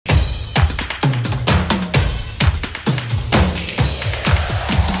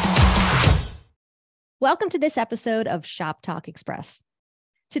Welcome to this episode of Shop Talk Express.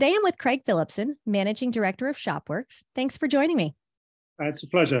 Today I'm with Craig Phillipson, Managing Director of Shopworks. Thanks for joining me. It's a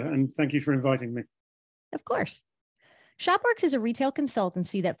pleasure, and thank you for inviting me. Of course. Shopworks is a retail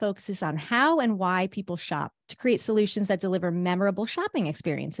consultancy that focuses on how and why people shop to create solutions that deliver memorable shopping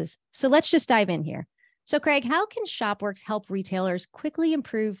experiences. So let's just dive in here. So Craig, how can Shopworks help retailers quickly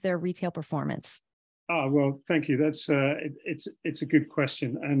improve their retail performance? Well, thank you. That's it's a good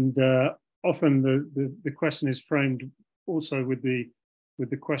question, and often the question is framed also with the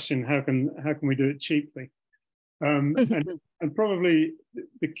question, how can we do it cheaply? And probably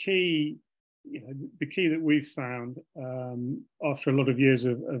the key that we've found after a lot of years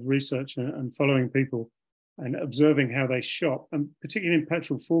of research and following people and observing how they shop, and particularly in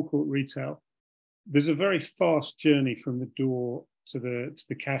petrol forecourt retail, there's a very fast journey from the door to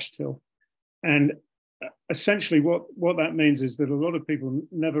the cash till. And essentially what that means is that a lot of people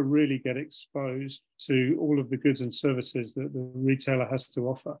never really get exposed to all of the goods and services that the retailer has to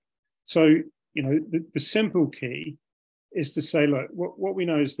offer. So, the simple key is to say, look, what we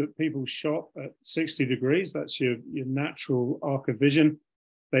know is that people shop at 60 degrees. That's your natural arc of vision.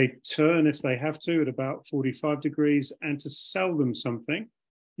 They turn, if they have to, at about 45 degrees. And to sell them something,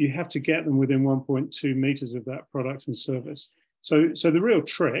 you have to get them within 1.2 meters of that product and service. So the real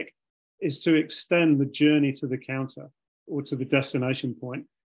trick is to extend the journey to the counter or to the destination point.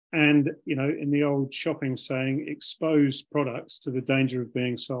 And, in the old shopping saying, expose products to the danger of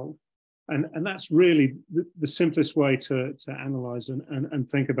being sold. And that's really the simplest way to analyze and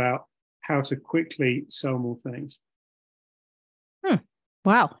think about how to quickly sell more things.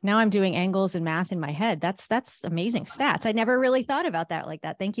 Wow. Now I'm doing angles and math in my head. That's amazing stats. I never really thought about that like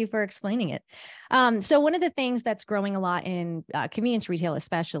that. Thank you for explaining it. So one of the things that's growing a lot in convenience retail,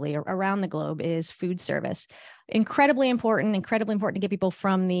 especially around the globe, is food service. Incredibly important to get people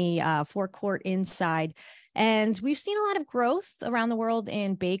from the forecourt inside. And we've seen a lot of growth around the world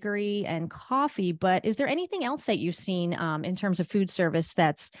in bakery and coffee, but is there anything else that you've seen in terms of food service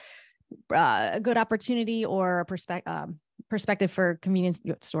that's a good opportunity or a perspective for convenience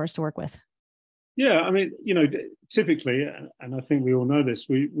stores to work with? Yeah, I mean, typically, and I think we all know this,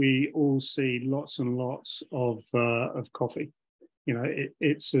 we all see lots and lots of coffee.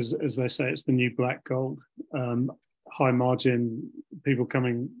 It's as they say, it's the new black gold. High margin, people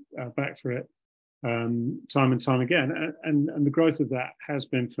coming back for it time and time again, and the growth of that has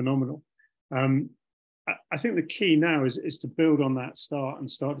been phenomenal. I think the key now is to build on that start and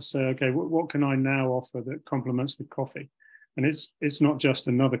start to say, okay, what can I now offer that complements the coffee? And it's not just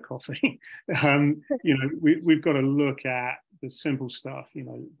another coffee. We've got to look at the simple stuff,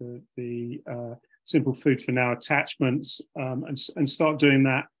 the simple food for now attachments, and start doing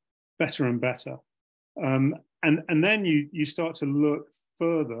that better and better. And then you start to look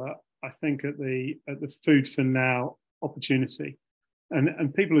further, I think, at the food for now opportunity,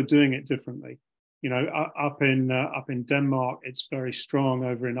 and people are doing it differently. Up in Denmark, it's very strong.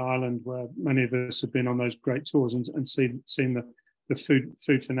 Over in Ireland, where many of us have been on those great tours and seen the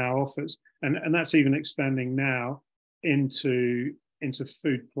food for now offers, and that's even expanding now into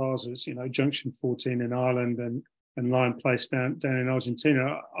food plazas. Junction 14 in Ireland and Lion Place down in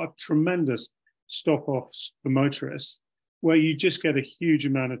Argentina are tremendous stop-offs for motorists, where you just get a huge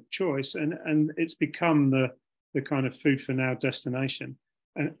amount of choice, and it's become the kind of food for now destination.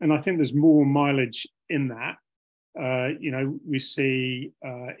 And I think there's more mileage in that. We see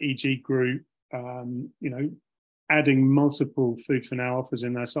EG Group, adding multiple food for now offers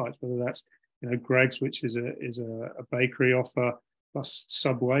in their sites, whether that's Greggs, which is a bakery offer, plus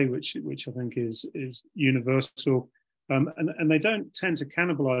Subway, which I think is universal, and they don't tend to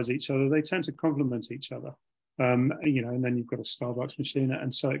cannibalize each other. They tend to complement each other. And then you've got a Starbucks machine,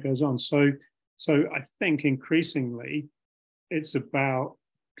 and so it goes on. So I think increasingly it's about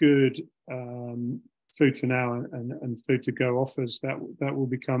good food for now and food to go offers that will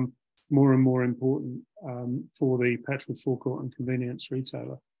become more and more important for the petrol forecourt and convenience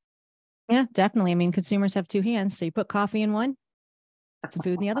retailer. Yeah, definitely. I mean, consumers have two hands, so you put coffee in one, put some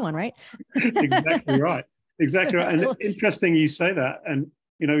food in the other one, right? Exactly right. And interesting you say that. And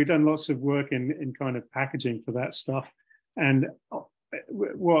we've done lots of work in kind of packaging for that stuff. And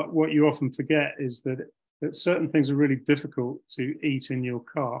what you often forget is that certain things are really difficult to eat in your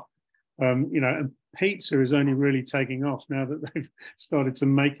car. And pizza is only really taking off now that they've started to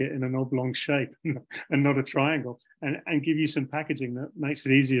make it in an oblong shape and not a triangle, and give you some packaging that makes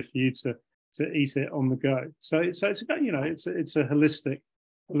it easier for you to eat it on the go. So it's about, it's a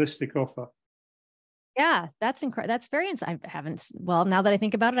holistic offer. Yeah, that's incredible. That's very, I haven't, well, now that I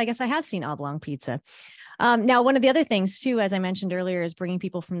think about it, I guess I have seen oblong pizza. Now, one of the other things too, as I mentioned earlier, is bringing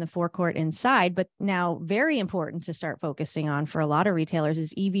people from the forecourt inside, but now very important to start focusing on for a lot of retailers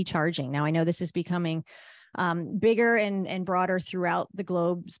is EV charging. Now, I know this is becoming bigger and broader throughout the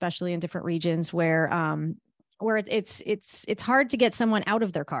globe, especially in different regions where it's hard to get someone out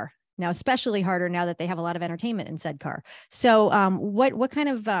of their car. Now, especially harder now that they have a lot of entertainment in said car. So what kind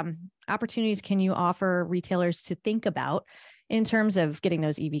of opportunities can you offer retailers to think about in terms of getting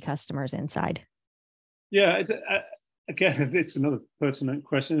those EV customers inside? Yeah, again, it's another pertinent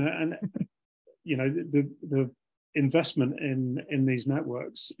question. And, the investment in these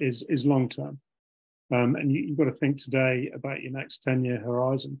networks is long-term. And you've got to think today about your next 10-year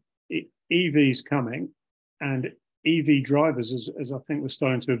horizon. EV's coming, and EV drivers, as I think we're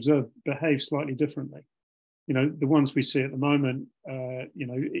starting to observe, behave slightly differently. The ones we see at the moment,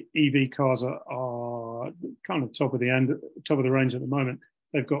 EV cars are kind of top of the range at the moment.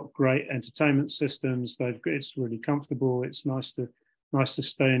 They've got great entertainment systems. It's really comfortable. It's nice to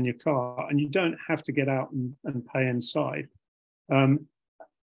stay in your car, and you don't have to get out and pay inside. And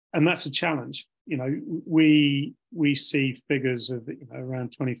that's a challenge. We see figures of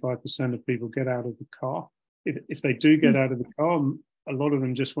around 25% of people get out of the car. If they do get out of the car, a lot of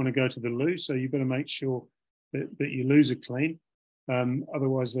them just want to go to the loo. So you better make sure that your loos are clean.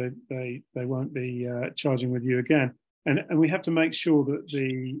 Otherwise, they won't be charging with you again. And we have to make sure that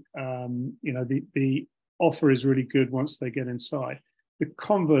the offer is really good once they get inside. The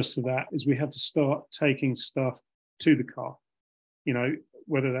converse to that is we have to start taking stuff to the car.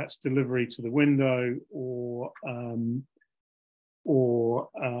 Whether that's delivery to the window or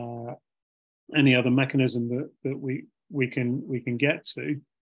any other mechanism that we can get to,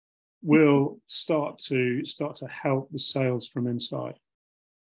 will start to help the sales from inside.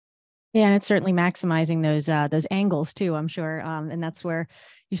 Yeah, and it's certainly maximizing those angles too, I'm sure, and that's where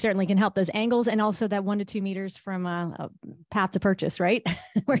you certainly can help, those angles, and also that 1 to 2 meters from a path to purchase, right,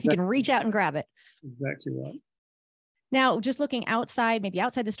 where you can reach out and grab it. Exactly right. Now, just looking outside, maybe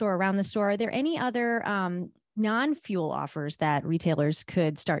outside the store, around the store, are there any other non-fuel offers that retailers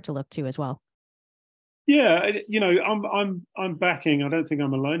could start to look to as well? Yeah, I'm backing. I don't think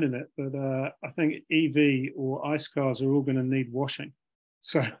I'm alone in it, but I think EV or ICE cars are all going to need washing.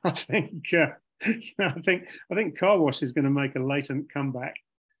 So I think I think car wash is going to make a latent comeback.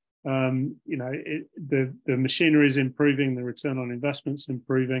 The machinery is improving, the return on investment's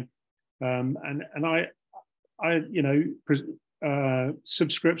improving, and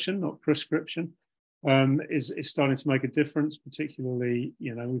subscription, not prescription, is starting to make a difference. Particularly,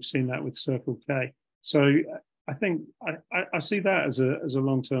 we've seen that with Circle K. So I think I see that as a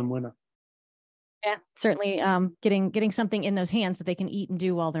long-term winner. Yeah, certainly. Getting something in those hands that they can eat and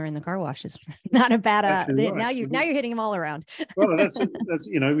do while they're in the car wash is not a bad. Right. Now you're hitting them all around. Well, that's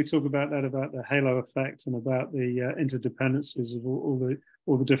we talk about that, about the halo effect and about the interdependencies of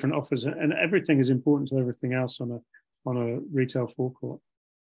all the different offers, and everything is important to everything else on a retail forecourt.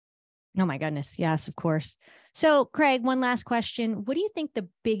 Oh my goodness. Yes, of course. So Craig, one last question. What do you think the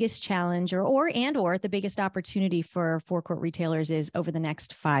biggest challenge or the biggest opportunity for forecourt retailers is over the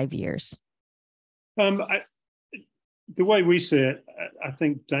next 5 years? The way we see it, I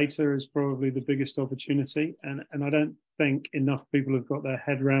think data is probably the biggest opportunity, and I don't think enough people have got their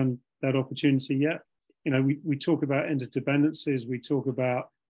head around that opportunity yet. We talk about interdependencies, we talk about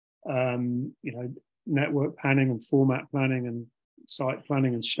network planning and format planning and site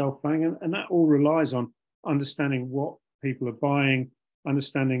planning and shelf planning, and that all relies on understanding what people are buying,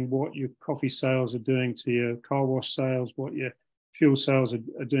 understanding what your coffee sales are doing to your car wash sales, what your fuel sales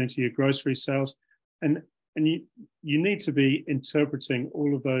are doing to your grocery sales, and you need to be interpreting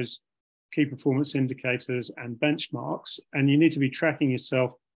all of those key performance indicators and benchmarks, and you need to be tracking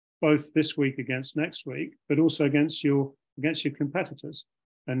yourself both this week against next week, but also against your competitors.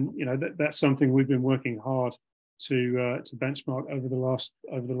 And that's something we've been working hard to benchmark over the last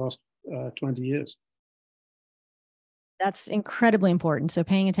 20 years. That's incredibly important. So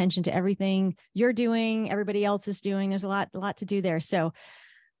paying attention to everything you're doing, everybody else is doing. There's a lot to do there. So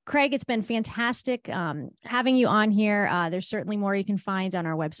Craig, it's been fantastic having you on here. There's certainly more you can find on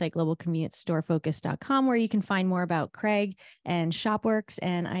our website, globalconvenienceStoreFocus.com, where you can find more about Craig and Shopworks.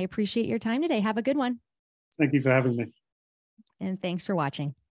 And I appreciate your time today. Have a good one. Thank you for having me. And thanks for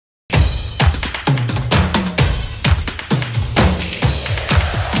watching.